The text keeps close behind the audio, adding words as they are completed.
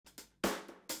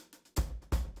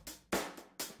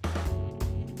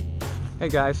Hey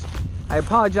guys, I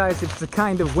apologize if it's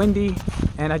kind of windy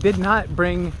and I did not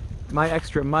bring my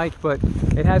extra mic, but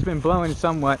it has been blowing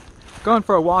somewhat. Going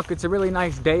for a walk, it's a really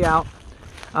nice day out.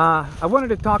 I wanted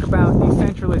to talk about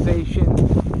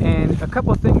decentralization and a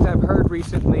couple of things I've heard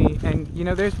recently, and you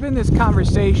know, there's been this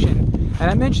conversation, and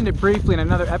I mentioned it briefly in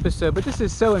another episode, but this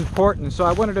is so important, so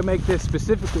I wanted to make this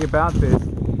specifically about this,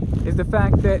 is the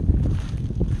fact that,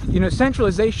 you know,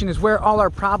 centralization is where all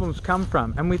our problems come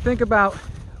from. And we think about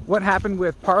what happened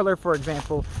with Parler, for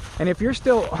example, and if you're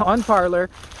still on Parler,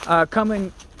 come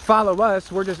and follow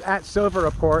us. We're just at Silver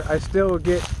Report. I still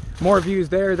get more views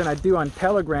there than I do on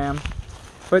Telegram.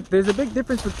 But there's a big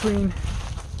difference between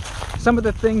some of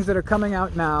the things that are coming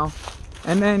out now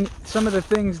and then some of the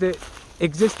things that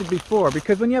existed before.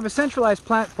 Because when you have a centralized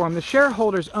platform, the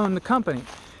shareholders own the company.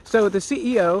 So the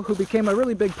CEO, who became a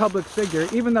really big public figure,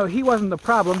 even though he wasn't the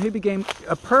problem, he became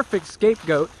a perfect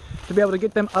scapegoat to be able to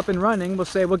get them up and running. We'll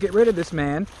say, we'll get rid of this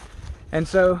man. And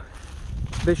so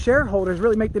the shareholders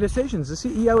really make the decisions. The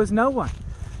CEO is no one.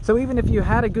 So even if you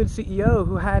had a good CEO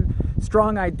who had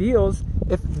strong ideals,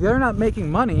 if they're not making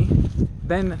money,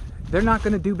 then they're not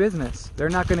going to do business. They're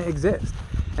not going to exist.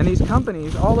 And these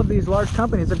companies, all of these large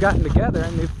companies have gotten together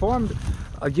and they've formed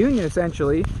a union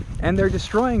essentially, and they're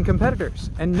destroying competitors.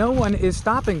 And no one is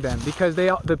stopping them because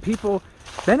the people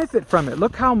benefit from it.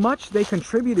 Look how much they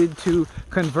contributed to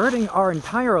converting our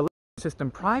entire election system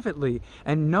privately,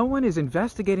 and no one is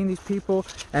investigating these people,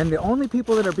 and the only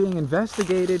people that are being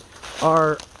investigated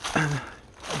are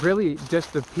really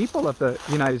just the people of the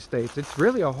United States. It's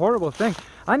really a horrible thing.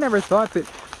 I never thought that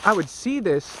I would see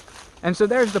this, and so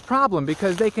there's the problem,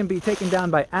 because they can be taken down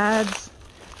by ads,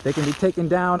 they can be taken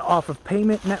down off of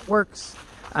payment networks.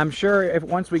 I'm sure if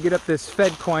once we get up this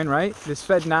Fed coin, right, this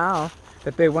Fed now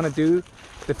that they want to do,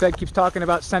 the Fed keeps talking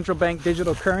about central bank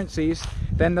digital currencies,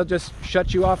 then they'll just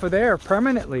shut you off of there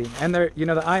permanently. And they're, you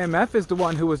know, the IMF is the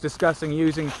one who was discussing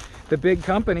using the big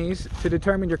companies to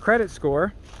determine your credit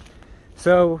score.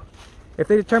 So if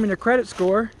they determine your credit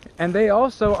score, and they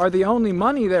also are the only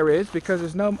money there is because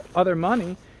there's no other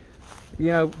money, you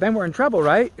know, then we're in trouble,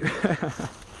 right?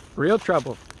 Real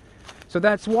trouble. So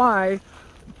that's why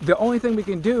the only thing we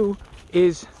can do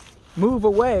is move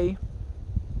away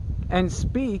and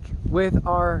speak with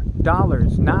our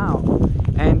dollars now,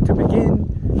 and to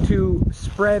begin to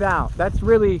spread out. That's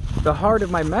really the heart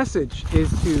of my message, is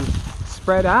to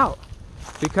spread out.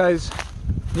 Because,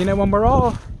 you know, when we're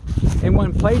all in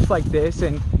one place like this,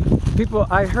 and people,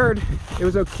 I heard, it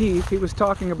was O'Keefe, he was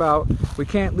talking about we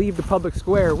can't leave the public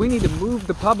square. We need to move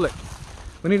the public.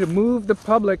 We need to move the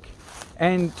public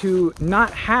and to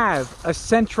not have a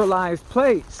centralized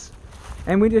place.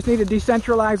 And we just need to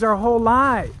decentralize our whole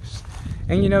lives.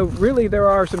 And you know, really there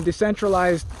are some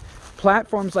decentralized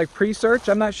platforms like Presearch.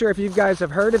 I'm not sure if you guys have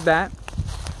heard of that,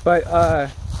 but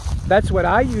that's what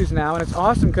I use now, and it's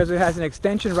awesome because it has an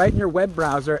extension right in your web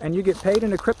browser, and you get paid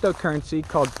in a cryptocurrency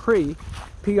called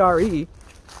P-R-E,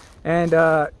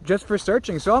 and just for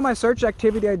searching. So all my search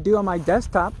activity I do on my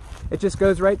desktop, it just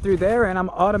goes right through there, and I'm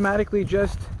automatically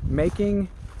just making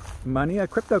money, a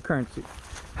cryptocurrency.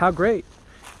 How great.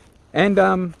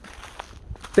 And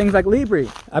things like LBRY,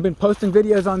 I've been posting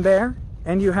videos on there,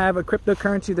 and you have a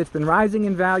cryptocurrency that's been rising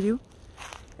in value.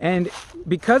 And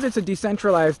because it's a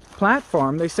decentralized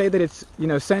platform, they say that it's, you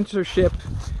know, censorship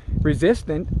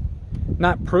resistant,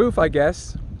 not proof, I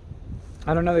guess.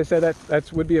 I don't know, they said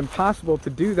that would be impossible to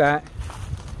do that.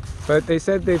 But they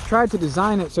said they've tried to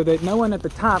design it so that no one at the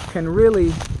top can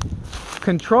really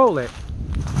control it.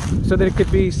 So that it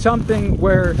could be something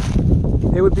where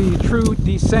it would be true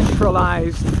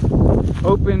decentralized,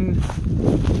 open,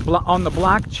 on the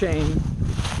blockchain,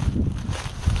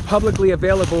 publicly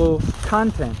available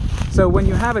content. So when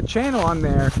you have a channel on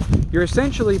there, you're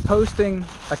essentially posting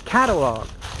a catalog,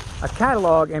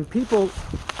 and people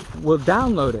will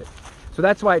download it. So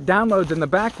that's why it downloads in the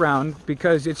background,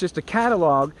 because it's just a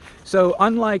catalog. So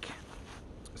unlike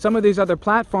some of these other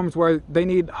platforms where they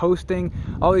need hosting,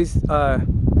 all these,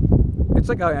 it's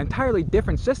like an entirely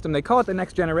different system. They call it the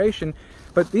next generation,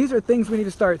 but these are things we need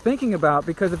to start thinking about,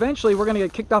 because eventually we're going to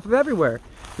get kicked off of everywhere.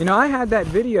 You know, I had that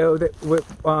video that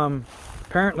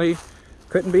apparently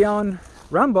couldn't be on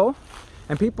Rumble,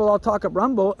 and people all talk up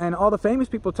Rumble, and all the famous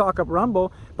people talk up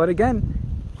Rumble, but again,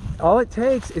 all it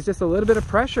takes is just a little bit of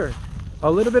pressure. A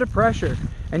little bit of pressure,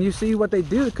 and you see what they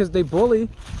do, because they bully,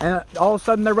 and all of a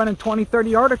sudden they're running 20,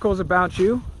 30 articles about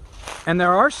you. And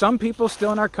there are some people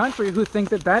still in our country who think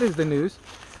that that is the news,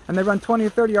 and they run 20 or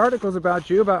 30 articles about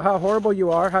you, about how horrible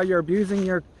you are, how you're abusing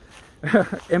your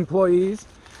employees.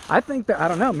 I think that, I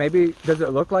don't know, maybe does it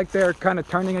look like they're kind of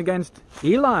turning against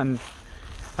Elon?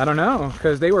 I don't know,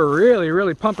 because they were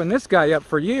really pumping this guy up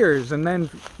for years, and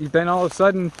then all of a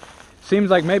sudden seems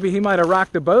like maybe he might have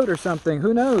rocked the boat or something.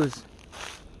 Who knows?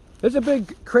 There's a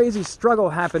big crazy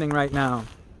struggle happening right now,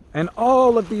 and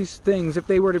all of these things, if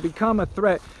they were to become a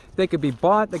threat, they could be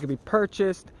bought, they could be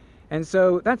purchased, and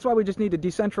so that's why we just need to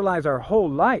decentralize our whole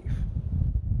life.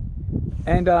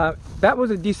 And that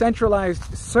was a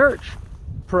decentralized search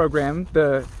program,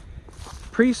 the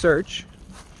Presearch,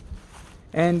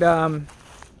 and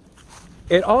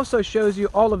it also shows you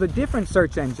all of the different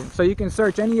search engines. So you can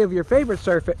search any of your favorite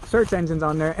search engines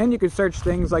on there, and you can search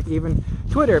things like even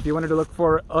Twitter if you wanted to look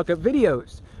at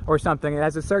videos or something. It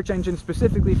has a search engine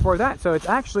specifically for that. So it's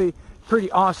actually pretty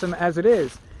awesome as it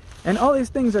is. And all these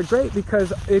things are great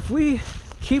because if we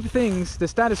keep things, the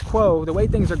status quo, the way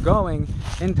things are going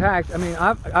intact, I mean,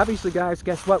 obviously guys,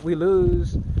 guess what? We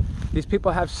lose. These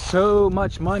people have so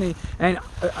much money, and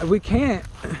we can't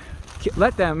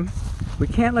let them. We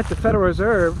can't let the Federal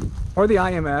Reserve or the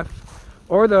IMF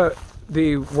or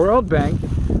the World Bank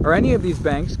or any of these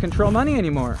banks control money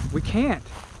anymore. We can't.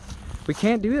 We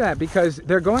can't do that because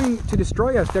they're going to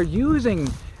destroy us. They're using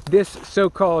this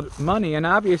so-called money, and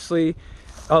obviously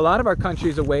a lot of our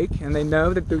country's awake and they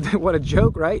know that what a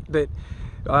joke, right? That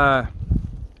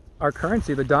our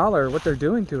currency, the dollar, what they're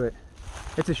doing to it.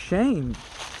 It's a shame.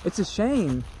 It's a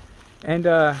shame. And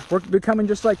we're becoming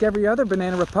just like every other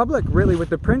banana republic, really, with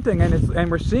the printing,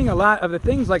 and we're seeing a lot of the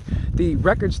things like the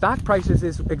record stock prices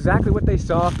is exactly what they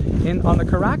saw on the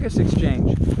Caracas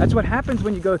exchange. That's what happens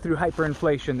when you go through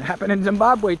hyperinflation. It happened in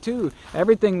Zimbabwe too.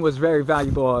 Everything was very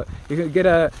valuable. You could get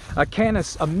a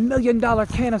 $1 million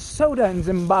can of soda in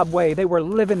Zimbabwe. They were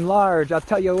living large. I'll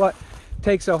tell you what,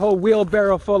 takes a whole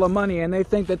wheelbarrow full of money, and they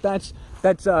think that that's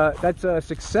a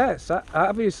success.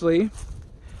 Obviously,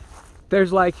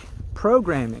 there's like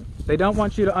programming. They don't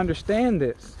want you to understand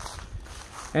this,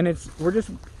 and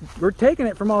we're taking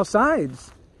it from all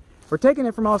sides. We're taking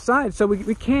it from all sides, so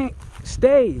we can't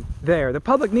stay there. The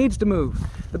public needs to move.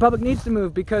 The public needs to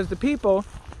move because the people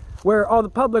where all the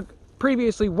public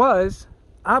previously was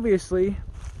obviously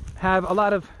have a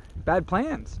lot of bad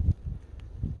plans,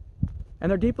 and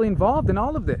they're deeply involved in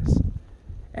all of this,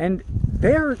 and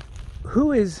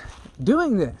who is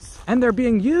doing this, and they're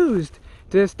being used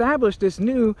to establish this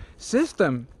new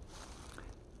system.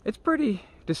 It's pretty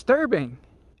disturbing.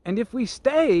 And if we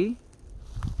stay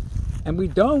and we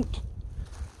don't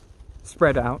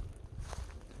spread out,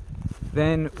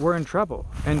 then we're in trouble.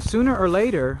 And sooner or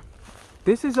later,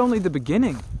 this is only the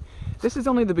beginning. This is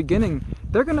only the beginning.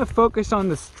 They're going to focus on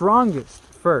the strongest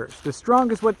first. The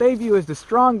strongest, what they view as the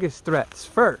strongest threats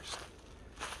first.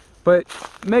 But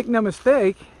make no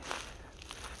mistake,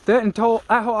 that whole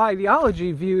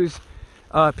ideology views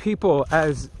people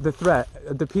as the threat,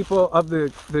 the people of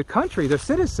the country, the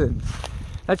citizens.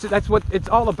 That's what it's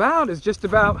all about, is just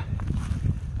about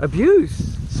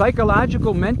abuse,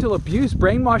 psychological, mental abuse,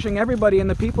 brainwashing everybody, and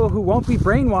the people who won't be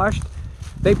brainwashed,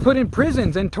 they put in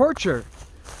prisons and torture.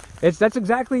 That's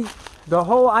exactly the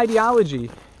whole ideology,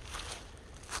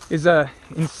 is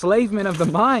enslavement of the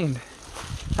mind.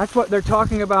 That's what they're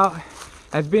talking about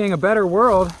as being a better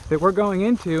world that we're going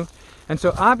into. And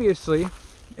so obviously,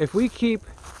 if we keep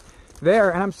there,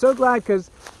 and I'm so glad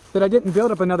that I didn't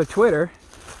build up another Twitter,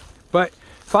 but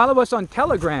follow us on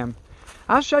Telegram.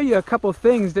 I'll show you a couple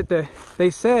things that they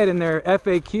said in their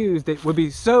FAQs that would be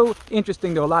so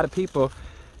interesting to a lot of people,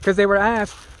 because they were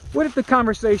asked, what if the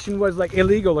conversation was like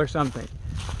illegal or something?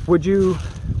 Would you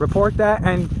report that?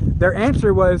 And their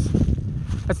answer was,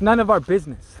 that's none of our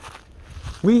business.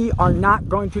 We are not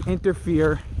going to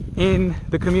interfere in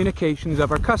the communications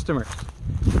of our customers.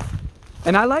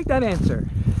 And I like that answer.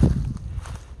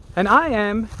 And I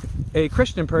am a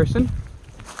Christian person.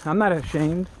 I'm not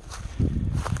ashamed.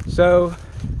 So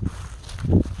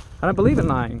I don't believe in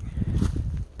lying.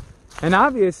 And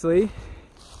obviously, it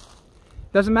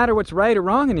doesn't matter what's right or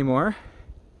wrong anymore,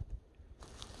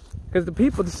 because the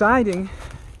people deciding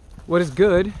what is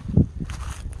good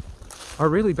are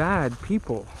really bad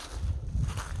people.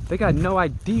 They got no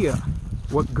idea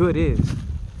what good is.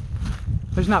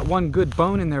 There's not one good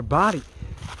bone in their body.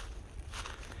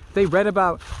 If they read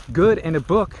about good in a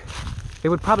book, they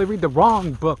would probably read the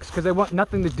wrong books because they want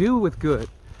nothing to do with good.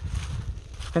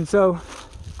 And so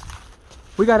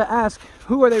we got to ask,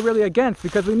 who are they really against?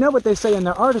 Because we know what they say in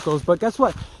their articles, but guess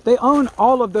what? They own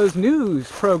all of those news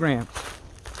programs.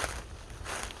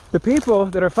 The people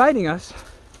that are fighting us,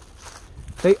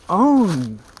 they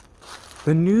own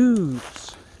the news.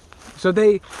 So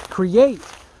they create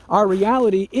our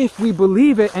reality if we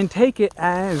believe it and take it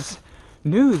as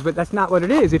news, but that's not what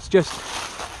it is. It's just,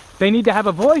 they need to have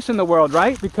a voice in the world,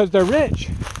 right? Because they're rich.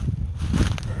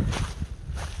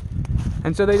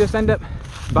 And so they just end up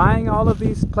buying all of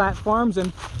these platforms,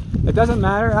 and it doesn't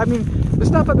matter. I mean, the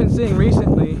stuff I've been seeing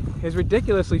recently is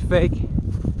ridiculously fake.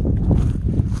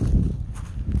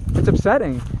 It's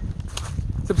upsetting.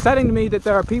 It's upsetting to me that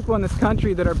there are people in this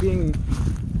country that are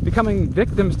becoming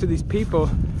victims to these people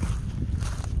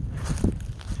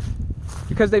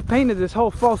because they've painted this whole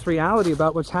false reality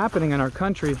about what's happening in our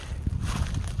country,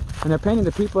 and they're painting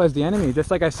the people as the enemy,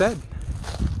 just like I said.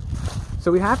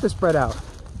 So we have to spread out.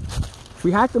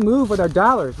 We have to move with our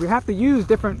dollars. We have to use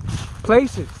different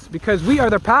places because we are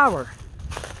the power.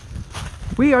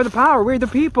 We are the power. We're the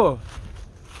people.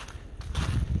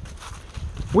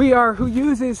 We are who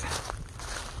uses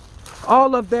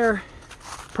all of their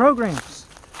programs.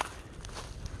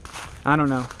 I don't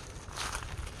know.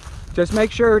 Just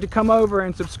make sure to come over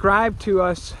and subscribe to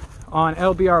us on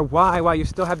LBRY while you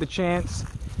still have the chance.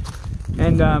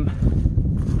 And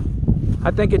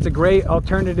I think it's a great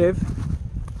alternative.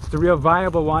 It's a real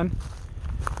viable one.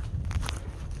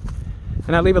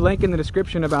 And I'll leave a link in the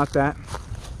description about that,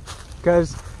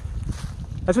 because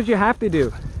that's what you have to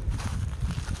do.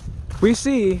 We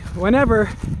see whenever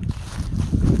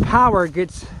power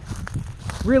gets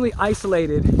really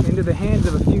isolated into the hands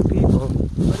of a few people,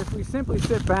 but if we simply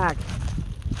sit back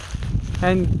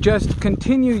and just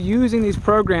continue using these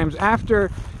programs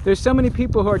after there's so many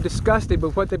people who are disgusted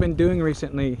with what they've been doing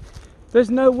recently, there's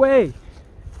no way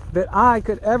that I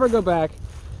could ever go back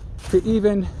to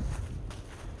even,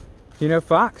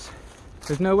 Fox.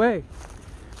 There's no way.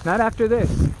 Not after this.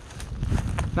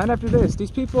 Not after this.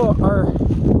 These people are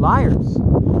liars.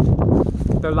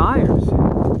 They're liars.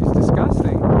 It's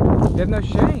disgusting. They have no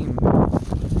shame.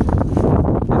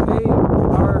 And they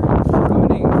are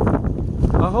ruining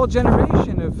a whole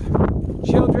generation of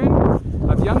children,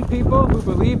 of young people who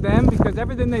believe them because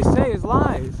everything they say is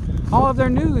lies. All of their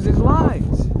news is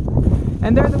lies.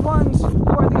 And they're the ones who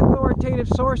are the authoritative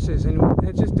sources, and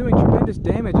it's just doing tremendous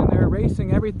damage, and they're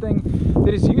erasing everything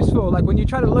that is useful. Like when you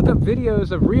try to look up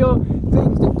videos of real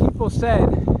things that people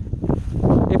said,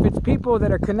 if it's people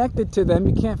that are connected to them,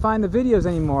 you can't find the videos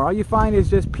anymore. All you find is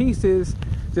just pieces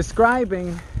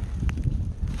describing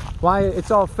why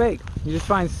it's all fake. You just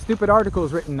find stupid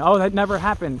articles written, oh, that never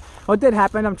happened. Oh, it did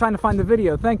happen. I'm trying to find the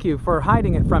video. Thank you for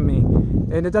hiding it from me.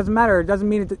 And it doesn't matter. It doesn't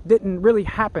mean it didn't really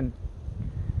happen.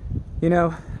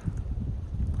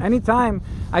 Anytime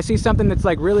I see something that's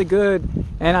like really good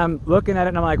and I'm looking at it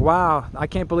and I'm like, wow, I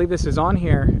can't believe this is on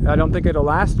here. I don't think it'll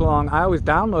last long. I always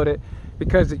download it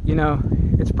because,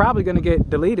 it's probably going to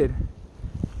get deleted.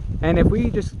 And if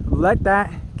we just let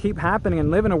that keep happening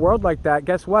and live in a world like that,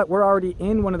 guess what? We're already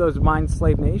in one of those mind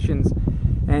slave nations.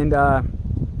 And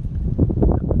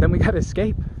then we got to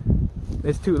escape.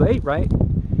 It's too late, right?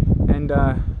 And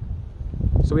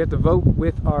so we have to vote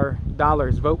with our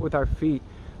dollars, vote with our feet.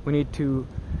 We need to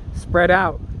spread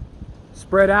out,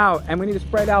 and we need to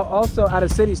spread out also out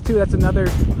of cities too. That's another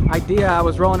idea I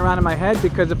was rolling around in my head,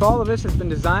 because if all of this has been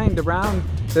designed around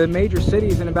the major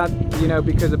cities and about,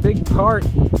 because a big part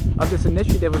of this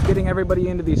initiative was getting everybody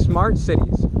into these smart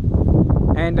cities,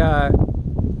 and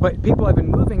but people have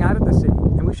been moving out of the city,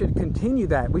 and we should continue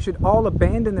that. We should all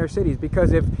abandon their cities,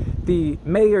 because if the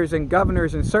mayors and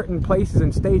governors in certain places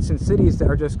and states and cities that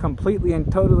are just completely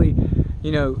and totally,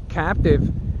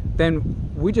 captive, then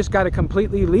we just got to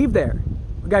completely leave there.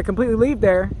 We got to completely leave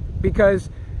there because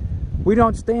we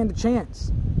don't stand a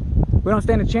chance. We don't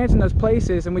stand a chance in those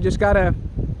places, and we just got to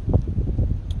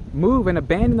move and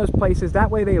abandon those places.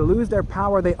 That way they lose their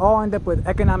power. They all end up with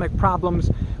economic problems.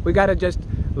 We got to just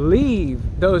leave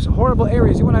those horrible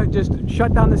areas. You want to just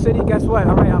shut down the city? Guess what?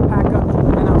 All right, I'll pack up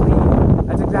and I'll leave.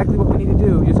 That's exactly what we need to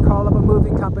do. Just call up a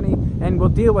moving company and we'll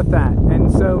deal with that.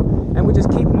 And we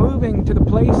just keep moving to the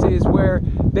places where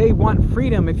they want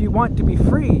freedom. If you want to be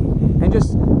free, and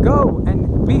just go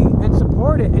and be and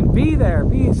support it and be there.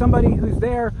 Be somebody who's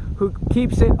there, who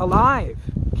keeps it alive,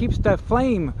 keeps the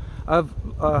flame of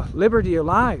liberty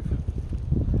alive.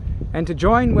 And to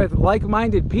join with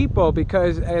like-minded people,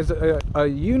 because as a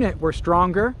unit we're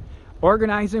stronger,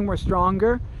 organizing we're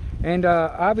stronger, and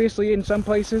obviously in some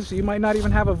places you might not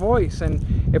even have a voice.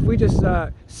 And if we just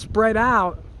spread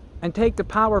out and take the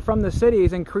power from the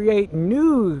cities and create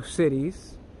new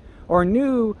cities or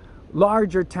new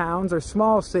larger towns or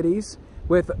small cities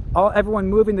with everyone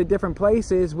moving to different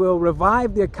places, will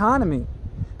revive the economy.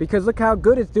 Because look how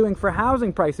good it's doing for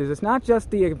housing prices. It's not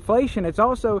just the inflation, it's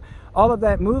also all of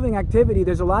that moving activity.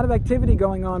 There's a lot of activity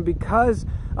going on because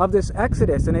of this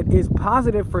exodus, and it is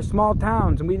positive for small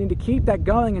towns, and we need to keep that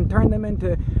going and turn them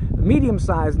into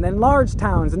medium-sized and then large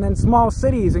towns and then small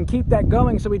cities, and keep that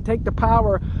going so we take the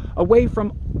power away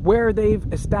from where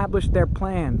they've established their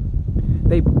plan.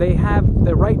 They have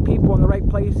the right people in the right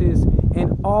places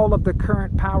in all of the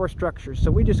current power structures. So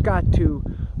we just got to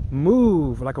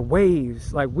move like a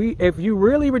waves. Like if you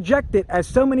really reject it, as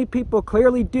so many people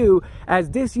clearly do, as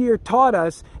this year taught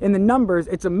us in the numbers,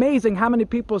 it's amazing how many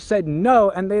people said no,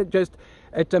 and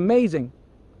it's amazing.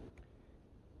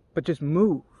 But just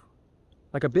move.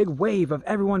 Like a big wave of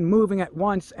everyone moving at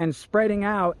once and spreading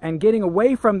out and getting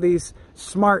away from these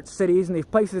smart cities and these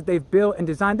places they've built and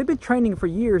designed. They've been training for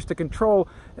years to control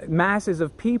masses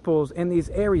of peoples in these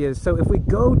areas. So if we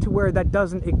go to where that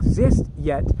doesn't exist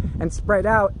yet and spread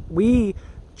out, we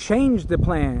change the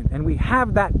plan and we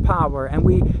have that power and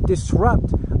we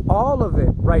disrupt all of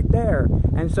it right there.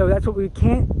 And so that's what we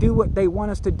can't do, what they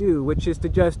want us to do, which is to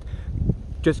just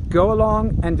go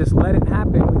along and just let it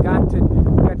happen. We got to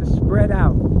spread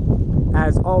out.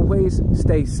 As always,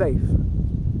 stay safe.